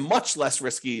and much less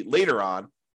risky later on,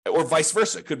 or vice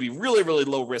versa. It could be really, really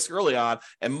low risk early on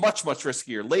and much, much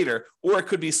riskier later, or it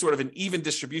could be sort of an even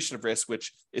distribution of risk,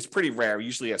 which is pretty rare. We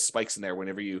usually have spikes in there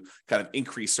whenever you kind of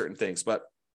increase certain things, but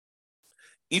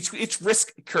each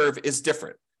risk curve is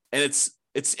different. And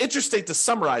it's interesting to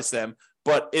summarize them,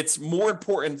 but it's more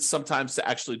important sometimes to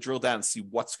actually drill down and see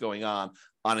what's going on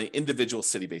an individual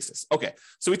city basis. Okay,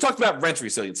 so we talked about rent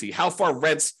resiliency, how far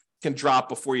rents can drop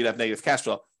before you'd have negative cash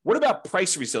flow. What about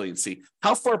price resiliency?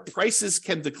 How far prices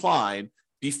can decline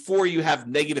before you have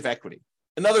negative equity?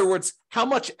 In other words, how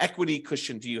much equity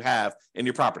cushion do you have in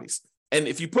your properties? And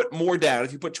if you put more down,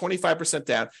 if you put 25%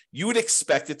 down, you would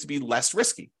expect it to be less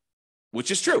risky,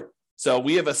 which is true. So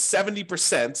we have a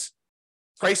 70%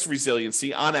 price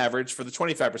resiliency on average for the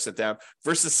 25% down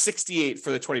versus 68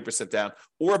 for the 20% down,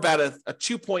 or about a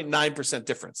 2.9%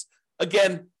 difference.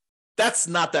 Again, that's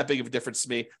not that big of a difference to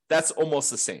me. That's almost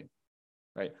the same,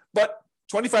 right? But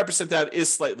 25% down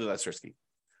is slightly less risky.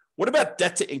 What about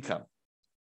debt to income?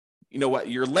 You know what?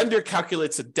 Your lender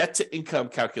calculates a debt to income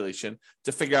calculation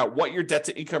to figure out what your debt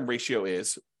to income ratio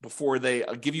is before they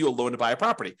give you a loan to buy a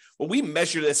property. Well, we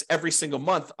measure this every single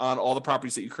month on all the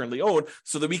properties that you currently own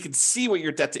so that we can see what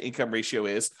your debt to income ratio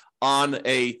is on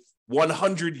a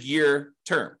 100-year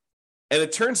term. And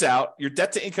it turns out your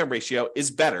debt to income ratio is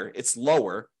better. It's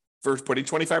lower for putting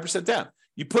 25% down.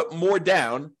 You put more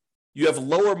down, you have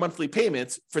lower monthly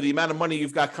payments for the amount of money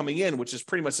you've got coming in, which is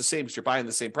pretty much the same because you're buying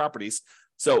the same properties.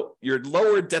 So your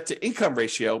lower debt to income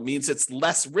ratio means it's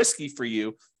less risky for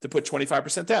you to put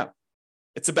 25% down.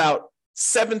 It's about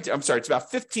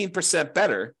 15%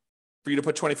 better for you to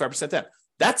put 25% down.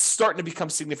 That's starting to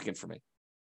become significant for me.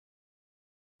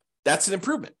 That's an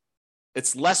improvement.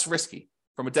 It's less risky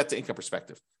from a debt to income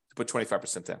perspective to put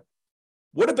 25% down.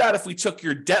 What about if we took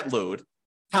your debt load,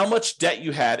 how much debt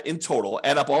you had in total,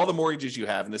 add up all the mortgages you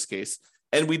have in this case,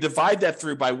 and we divide that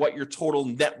through by what your total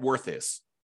net worth is?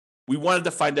 We wanted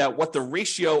to find out what the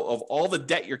ratio of all the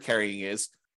debt you're carrying is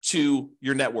to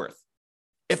your net worth.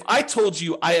 If I told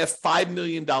you I have $5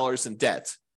 million in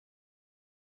debt,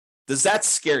 does that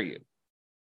scare you?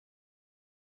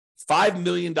 $5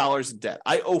 million in debt.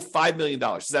 I owe $5 million.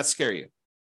 Does that scare you?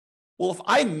 Well, if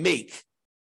I make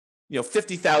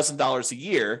 $50,000 a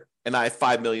year and I have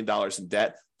 $5 million in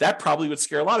debt, that probably would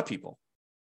scare a lot of people.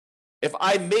 If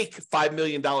I make $5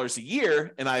 million a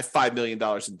year and I have $5 million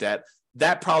in debt,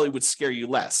 that probably would scare you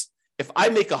less. If I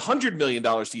make $100 million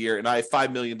a year and I have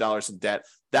 $5 million in debt,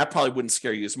 that probably wouldn't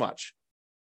scare you as much.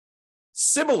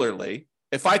 Similarly,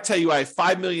 if I tell you I have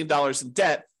 $5 million in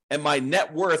debt and my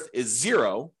net worth is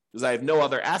zero because I have no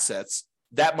other assets,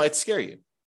 that might scare you.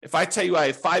 If I tell you I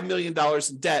have $5 million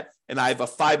in debt and I have a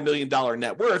 $5 million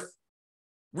net worth,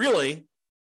 really,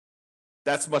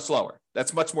 that's much lower.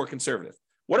 That's much more conservative.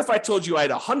 What if I told you I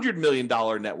had a $100 million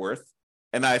net worth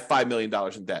and I have $5 million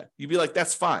in debt? You'd be like,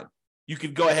 that's fine. You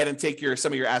could go ahead and take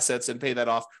some of your assets and pay that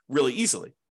off really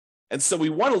easily. And so we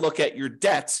want to look at your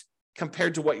debt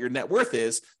compared to what your net worth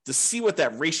is to see what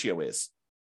that ratio is.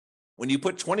 When you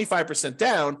put 25%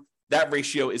 down, that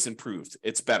ratio is improved.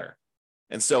 It's better.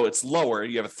 And so it's lower.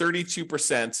 You have a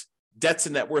 32% debt to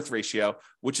net worth ratio,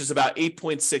 which is about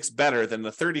 8.6 better than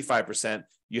the 35%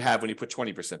 you have when you put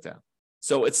 20% down.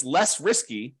 So it's less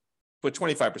risky, put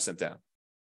 25% down.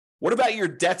 What about your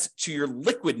debt to your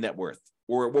liquid net worth,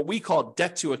 or what we call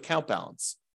debt to account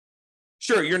balance?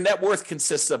 Sure, your net worth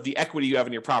consists of the equity you have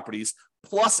in your properties,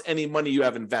 plus any money you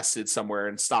have invested somewhere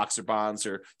in stocks or bonds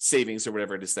or savings or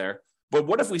whatever it is there. But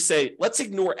what if we say, let's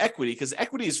ignore equity, because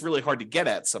equity is really hard to get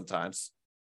at sometimes.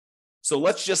 So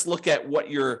let's just look at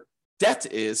what your debt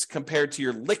is compared to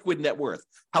your liquid net worth,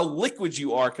 how liquid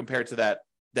you are compared to that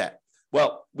debt.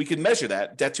 Well, we can measure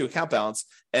that, debt to account balance,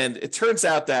 and it turns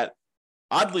out that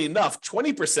oddly enough,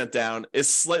 20% down is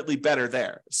slightly better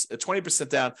there. 20%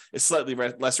 down is slightly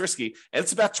less risky, and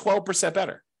it's about 12%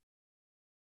 better.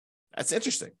 That's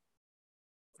interesting,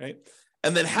 right?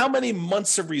 And then how many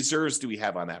months of reserves do we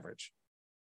have on average?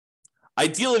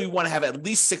 Ideally, we want to have at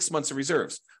least 6 months of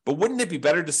reserves, but wouldn't it be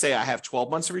better to say I have 12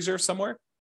 months of reserves somewhere?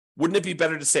 Wouldn't it be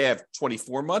better to say I have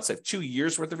 24 months, I have 2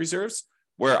 years worth of reserves,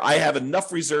 where I have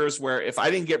enough reserves where if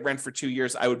I didn't get rent for 2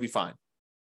 years, I would be fine?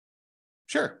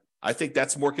 Sure. I think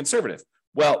that's more conservative.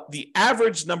 Well, the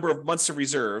average number of months of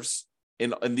reserves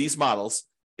in these models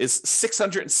is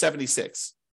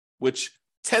 676, which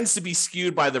tends to be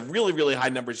skewed by the really, really high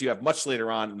numbers you have much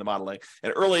later on in the modeling.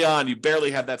 And early on, you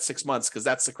barely have that 6 months because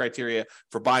that's the criteria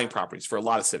for buying properties for a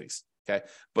lot of cities. Okay.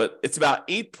 But it's about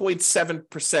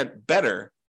 8.7%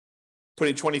 better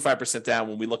putting 25% down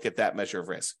when we look at that measure of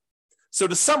risk. So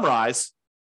to summarize,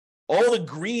 all the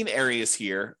green areas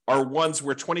here are ones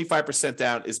where 25%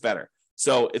 down is better.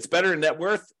 So it's better in net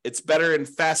worth. It's better in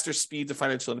faster speed to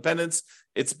financial independence.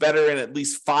 It's better in at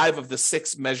least 5 of the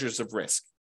 6 measures of risk.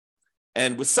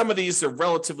 And with some of these, they're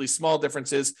relatively small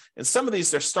differences. And some of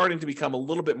these, they're starting to become a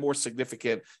little bit more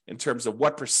significant in terms of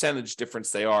what percentage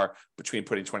difference they are between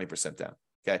putting 20% down.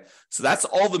 Okay. So that's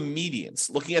all the medians,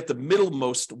 looking at the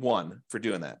middlemost one for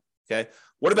doing that. Okay.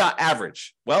 What about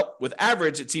average? Well, with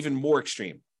average, it's even more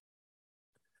extreme.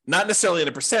 Not necessarily in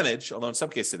a percentage, although in some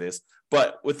cases it is,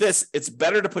 but with this, it's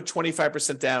better to put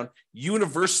 25% down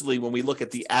universally when we look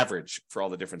at the average for all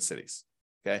the different cities.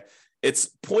 Okay.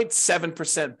 It's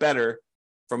 0.7% better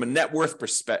from a net worth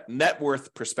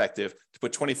perspective to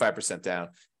put 25% down.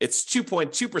 It's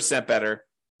 2.2% better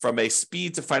from a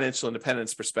speed to financial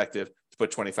independence perspective to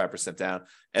put 25% down.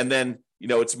 And then,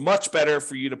 it's much better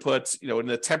for you to put, in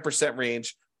the 10%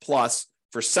 range plus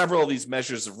for several of these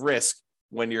measures of risk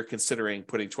when you're considering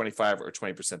putting 25 or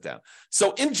 20% down.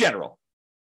 So in general,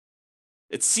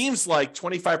 it seems like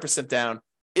 25% down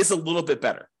is a little bit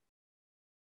better.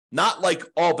 Not like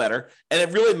all better, and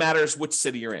it really matters which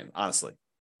city you're in, honestly.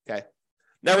 Okay.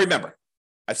 Now remember,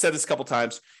 I've said this a couple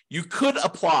times, you could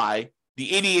apply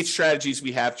the 88 strategies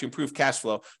we have to improve cash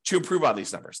flow to improve on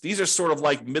these numbers. These are sort of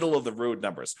like middle of the road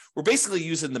numbers. We're basically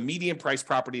using the median price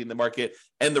property in the market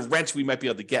and the rent we might be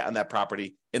able to get on that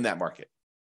property in that market.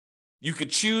 You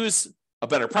could choose a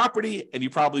better property and you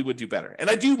probably would do better. And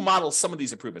I do model some of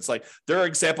these improvements. Like there are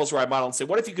examples where I model and say,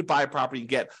 what if you could buy a property and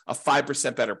get a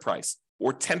 5% better price,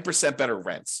 or 10% better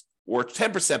rents, or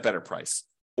 10% better price,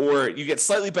 or you get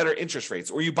slightly better interest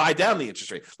rates, or you buy down the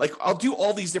interest rate. Like I'll do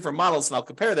all these different models and I'll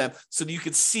compare them so that you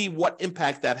can see what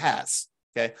impact that has.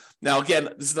 Okay. Now, again,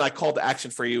 this is my call to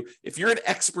action for you. If you're an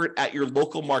expert at your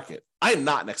local market, I am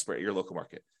not an expert at your local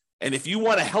market. And if you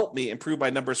want to help me improve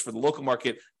my numbers for the local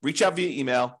market, reach out via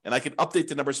email and I can update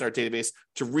the numbers in our database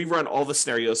to rerun all the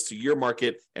scenarios to your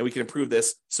market. And we can improve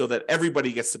this so that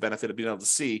everybody gets the benefit of being able to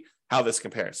see how this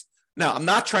compares. Now, I'm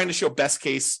not trying to show best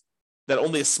case that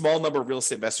only a small number of real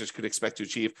estate investors could expect to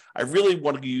achieve. I really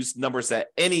want to use numbers that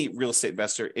any real estate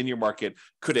investor in your market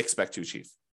could expect to achieve.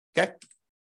 Okay?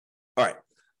 All right.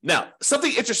 Now,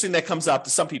 something interesting that comes up to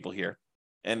some people here,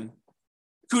 and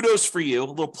kudos for you, a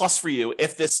little plus for you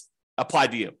if this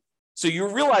applied to you. So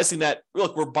you're realizing that,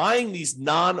 look, we're buying these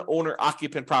non-owner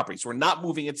occupant properties. We're not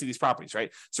moving into these properties,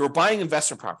 right? So we're buying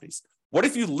investment properties. What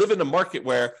if you live in a market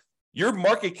where your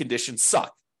market conditions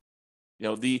suck?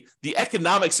 The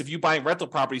economics of you buying rental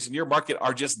properties in your market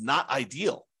are just not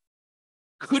ideal.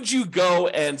 Could you go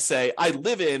and say, I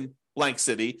live in blank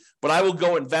city, but I will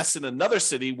go invest in another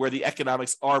city where the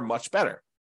economics are much better?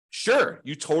 Sure,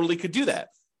 you totally could do that.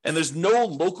 And there's no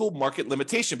local market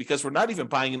limitation because we're not even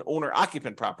buying an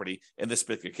owner-occupant property in this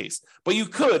particular case. But you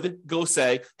could go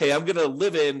say, hey, I'm going to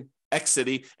live in X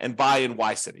city and buy in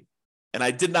Y city. And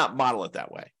I did not model it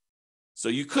that way. So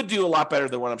you could do a lot better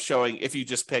than what I'm showing if you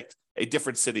just picked a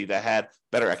different city that had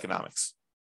better economics.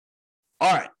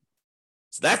 All right.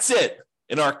 So that's it.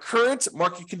 In our current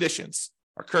market conditions,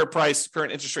 our current price,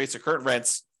 current interest rates, or current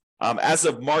rents, as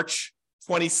of March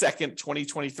 22nd,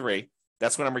 2023,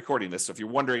 that's when I'm recording this. So if you're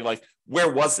wondering, like, where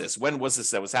was this? When was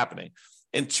this that was happening?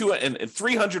 In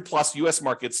 300 plus US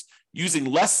markets using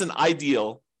less than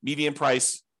ideal median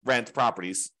price rent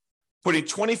properties, putting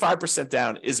 25%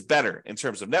 down is better in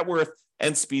terms of net worth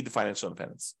and speed to financial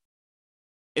independence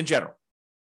in general.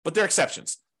 But there are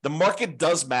exceptions. The market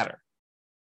does matter.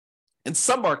 In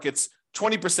some markets,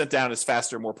 20% down is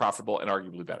faster, more profitable, and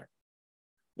arguably better,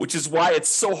 which is why it's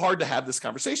so hard to have this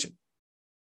conversation.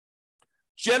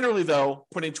 Generally, though,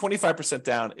 putting 25%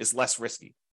 down is less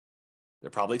risky. There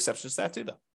are probably exceptions to that too,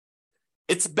 though.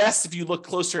 It's best if you look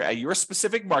closer at your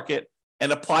specific market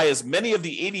and apply as many of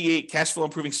the 88 cash flow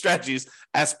improving strategies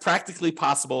as practically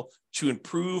possible to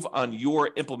improve on your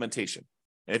implementation.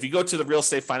 And if you go to the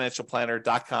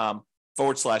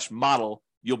realestateFinancialPlanner.com/model,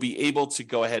 you'll be able to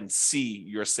go ahead and see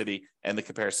your city and the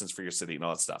comparisons for your city and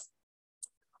all that stuff.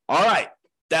 All right.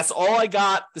 That's all I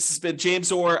got. This has been James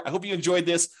Orr. I hope you enjoyed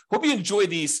this. Hope you enjoy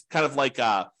these kind of like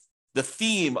the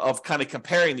theme of kind of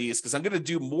comparing these, because I'm going to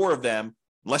do more of them,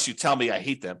 unless you tell me I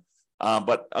hate them.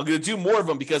 But I'm going to do more of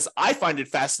them because I find it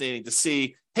fascinating to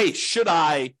see, hey, should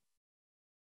I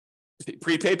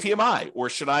prepay PMI, or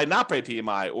should I not pay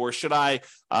PMI, or should I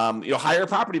hire a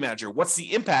property manager? What's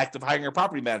the impact of hiring a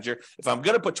property manager? If I'm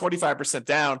going to put 25%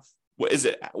 down, What is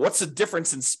it? What's the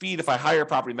difference in speed if I hire a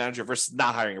property manager versus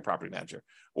not hiring a property manager?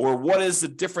 Or what is the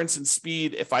difference in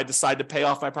speed if I decide to pay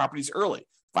off my properties early?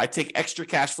 If I take extra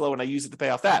cash flow and I use it to pay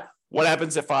off that, what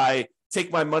happens if I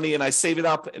take my money and I save it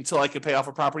up until I can pay off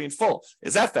a property in full?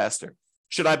 Is that faster?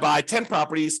 Should I buy 10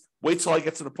 properties, wait till I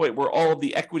get to the point where all of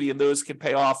the equity in those can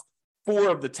pay off 4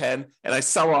 of the 10, and I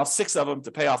sell off 6 of them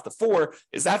to pay off the 4?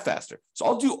 Is that faster? So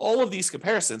I'll do all of these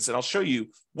comparisons and I'll show you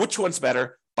which one's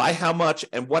better, by how much,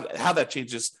 and how that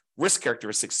changes risk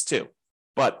characteristics too.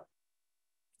 But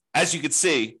as you can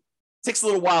see, it takes a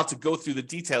little while to go through the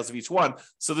details of each one.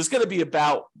 So there's going to be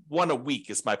about one a week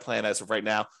is my plan as of right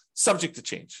now, subject to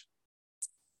change.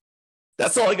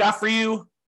 That's all I got for you.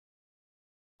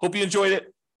 Hope you enjoyed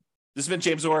it. This has been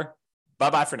James Orr.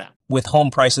 Bye-bye for now. With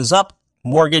home prices up,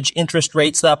 mortgage interest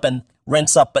rates up, and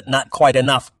rents up but not quite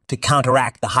enough to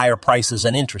counteract the higher prices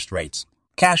and interest rates,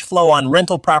 cash flow on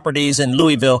rental properties in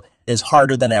Louisville is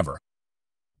harder than ever.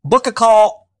 Book a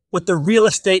call with the Real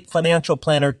Estate Financial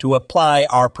Planner to apply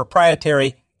our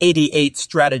proprietary 88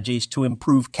 strategies to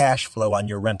improve cash flow on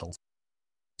your rentals.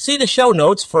 See the show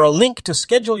notes for a link to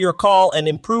schedule your call and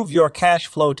improve your cash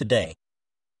flow today.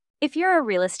 If you're a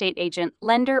real estate agent,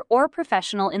 lender, or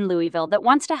professional in Louisville that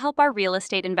wants to help our real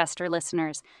estate investor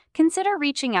listeners, consider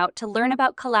reaching out to learn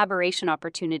about collaboration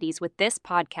opportunities with this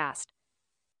podcast.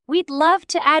 We'd love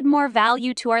to add more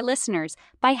value to our listeners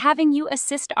by having you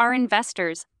assist our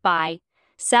investors buy,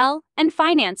 sell, and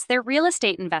finance their real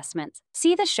estate investments.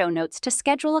 See the show notes to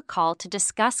schedule a call to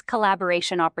discuss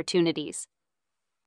collaboration opportunities.